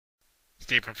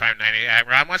Steve from 590.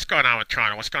 Ron, what's going on with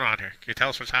Toronto? What's going on here? Can you tell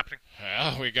us what's happening?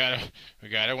 Well, we gotta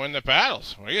win the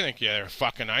battles. What do you think, you're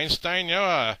fucking Einstein?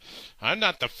 I'm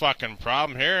not the fucking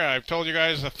problem here. I've told you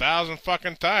guys 1,000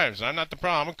 fucking times. I'm not the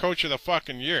problem. I'm coach of the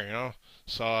fucking year.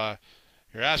 So,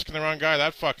 you're asking the wrong guy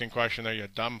that fucking question there, you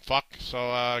dumb fuck.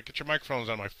 So, get your microphones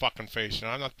on my fucking face.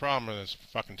 I'm not the problem with this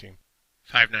fucking team.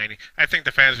 590. I think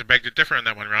the fans would beg to differ on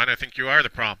that one, Ron. I think you are the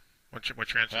problem. What's your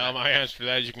answer? Well, my answer to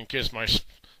that is you can kiss my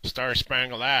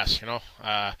star-spangled ass,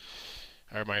 or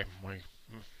my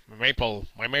maple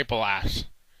ass,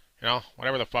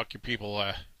 whatever the fuck you people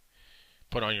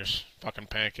put on your fucking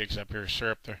pancakes up here,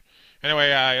 syrup there.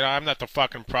 Anyway, I'm not the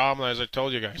fucking problem, as I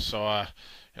told you guys. So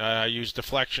I use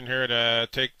deflection here to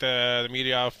take the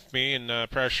media off me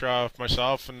and pressure off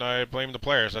myself, and I blame the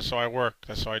players. That's how I work.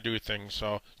 That's how I do things.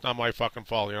 So it's not my fucking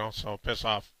fault, So piss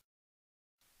off.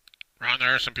 Ron,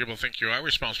 there are some people who think you are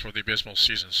responsible for the abysmal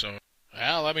season, so...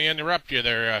 Well, let me interrupt you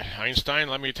there, Einstein.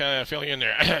 Let me fill you in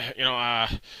there.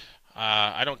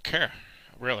 I don't care,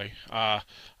 really.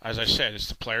 As I said, it's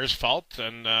the players' fault,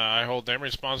 and I hold them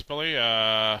responsibility.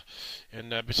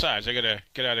 And besides, I got a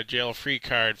get-out-of-jail-free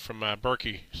card from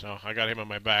Berkey, so I got him in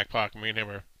my back pocket. Me and him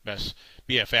are best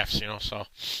BFFs, so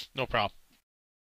no problem.